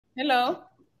Hello.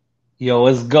 Yo,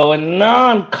 what's going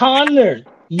on, Connor?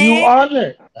 You Hey,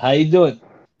 honor. How you doing?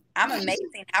 I'm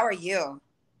amazing. How are you?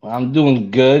 I'm doing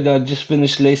good. I just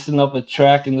finished lacing up a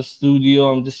track in the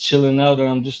studio. I'm just chilling out and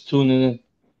I'm just tuning in.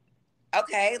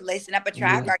 Okay, lacing up a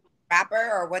track. Yeah. Are you a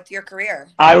rapper or what's your career?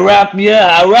 I rap,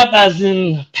 yeah, I rap as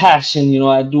in passion,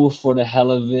 I do it for the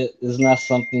hell of it. It's not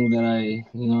something that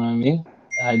you know what I mean?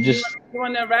 I just You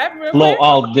wanna rap real flow quick?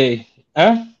 all day.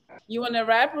 Huh? You wanna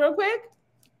rap real quick?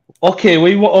 Okay, what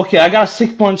you want? Okay, I got a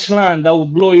sick punchline that will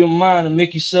blow your mind and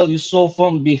make you sell your soul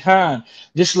from behind.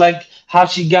 Just like how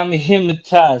she got me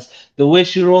hypnotized. The way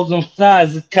she rolls them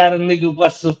thighs, the kind of nigga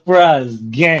was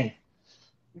surprised. Gang.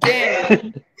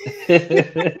 Gang.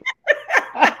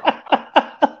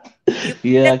 You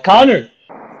Yeah, Connor.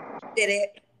 did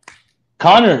it.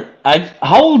 Connor,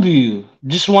 how old are you?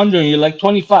 Just wondering, you're like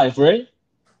 25, right?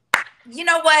 You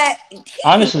know what? He's in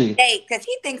Honestly. date because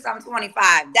he thinks I'm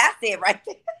 25. That's it right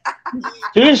there.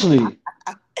 Seriously.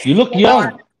 You look No, young.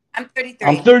 I'm I'm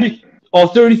 33. 30. Oh,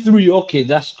 33. Okay,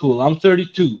 that's cool. I'm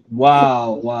 32.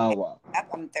 Wow, wow, wow. Yep,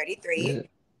 I'm 33.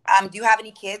 Yeah. Do you have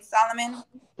any kids, Solomon?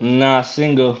 Nah,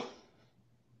 single.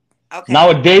 Okay.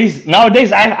 Nowadays,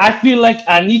 I feel like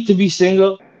I need to be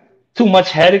single. Too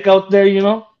much headache out there, you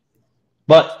know.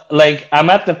 But like, I'm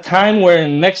at the time where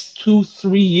in the next 2,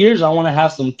 3 years, I want to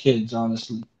have some kids.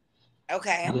 Honestly,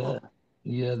 Okay. yeah,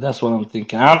 yeah, that's what I'm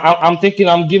thinking. I'm thinking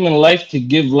I'm giving life to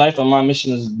give life, and my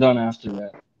mission is done after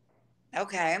that.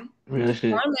 Okay. Real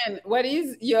shit. Carmen, what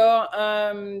is your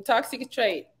toxic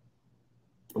trait?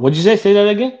 What'd you say? Say that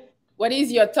again. What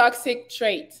is your toxic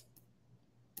trait?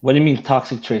 What do you mean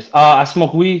toxic trace? I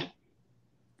smoke weed.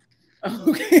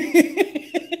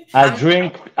 Okay. I'm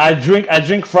I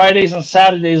drink Fridays and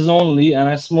Saturdays only, and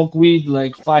I smoke weed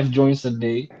like 5 joints a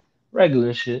day.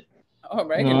 Regular shit. Oh,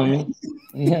 You know what I regular. mean?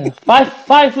 Yeah,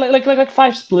 five, like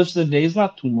 5 spliffs a day. It's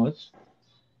not too much.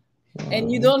 You know what I And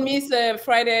you mean? don't miss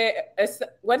Friday.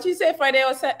 What you say, Friday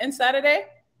and Saturday?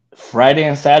 Friday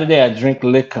and Saturday, I drink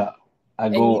liquor. I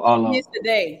And go you don't all miss out. the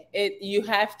day. You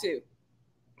have to.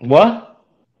 What?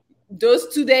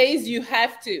 Those 2 days you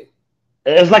have to.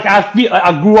 It's like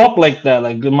I grew up like that.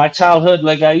 Like in my childhood,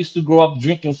 like I used to grow up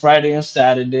drinking Friday and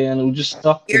Saturday, and we just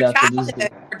stuck to your that to this day. childhood.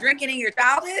 You're drinking in your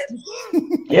childhood?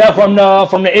 Yeah, from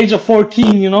the age of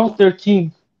 14,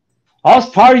 13. I was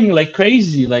partying like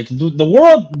crazy. Like the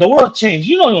world changed.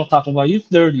 You know what I'm talking about. You're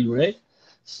 30, right?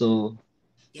 So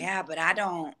Yeah, but I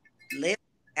don't live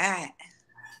like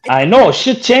I know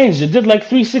shit changed. It did like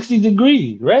 360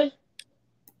 degree, right?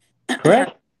 that.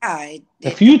 Correct? Yeah, The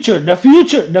it future, the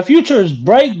future, the future is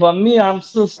bright, but me, I'm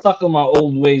still stuck in my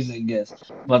old ways, I guess.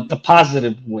 But the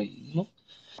positive way, you know?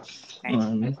 You know what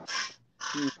I mean?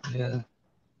 mm. Yeah.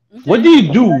 What Okay. do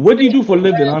you do? What do you do for a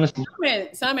living, honestly?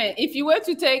 Simon, if you were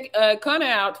to take Connor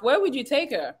out, where would you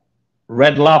take her?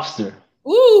 Red Lobster.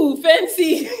 Ooh,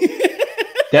 fancy.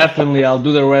 Definitely, I'll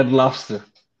do the Red Lobster.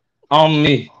 On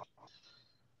me.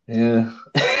 Yeah.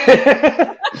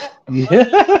 It's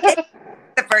Yeah.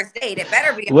 the first date. It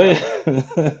better be. Wait.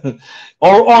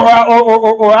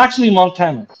 Or actually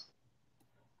Montana.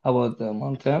 How about that?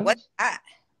 Montana? What's that?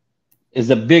 Is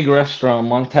a big restaurant.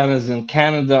 Montana's in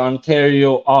Canada,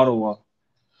 Ontario, Ottawa.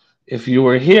 If you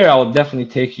were here, I would definitely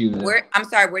take you there. Where? I'm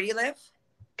sorry. Where do you live?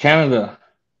 Canada.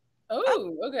 Oh,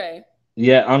 Oh, okay.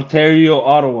 Yeah, Ontario,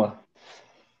 Ottawa. So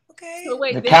okay. The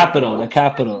wait, there's a capital, the restaurant in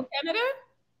capital. Canada?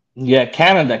 Yeah,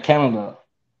 Canada, Canada.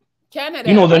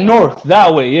 You know, Canada. the north,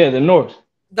 that way, yeah, the north.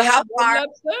 They have How Red far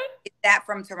Lobster? is that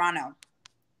from Toronto?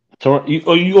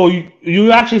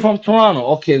 You actually from Toronto.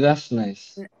 Okay, that's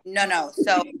nice. No, no.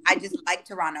 So I just like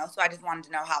Toronto. So I just wanted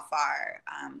to know how far.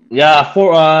 Yeah,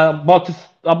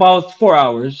 about 4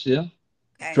 hours, yeah.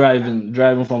 Okay.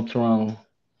 Driving from Toronto.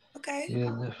 Okay. Yeah,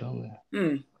 definitely.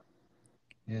 Hmm.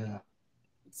 Yeah.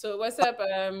 So what's up,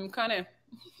 Connor?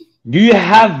 Do you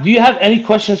have any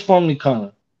questions for me,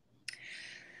 Connor?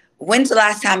 When's the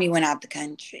last time you went out the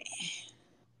country?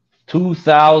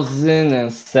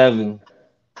 2007.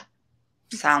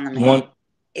 Solomon. One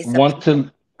It's a. one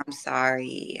to I'm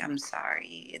sorry. I'm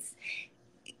sorry. It's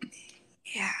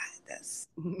yeah. That's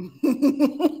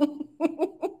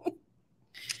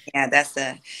yeah.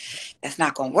 That's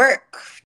not gonna work.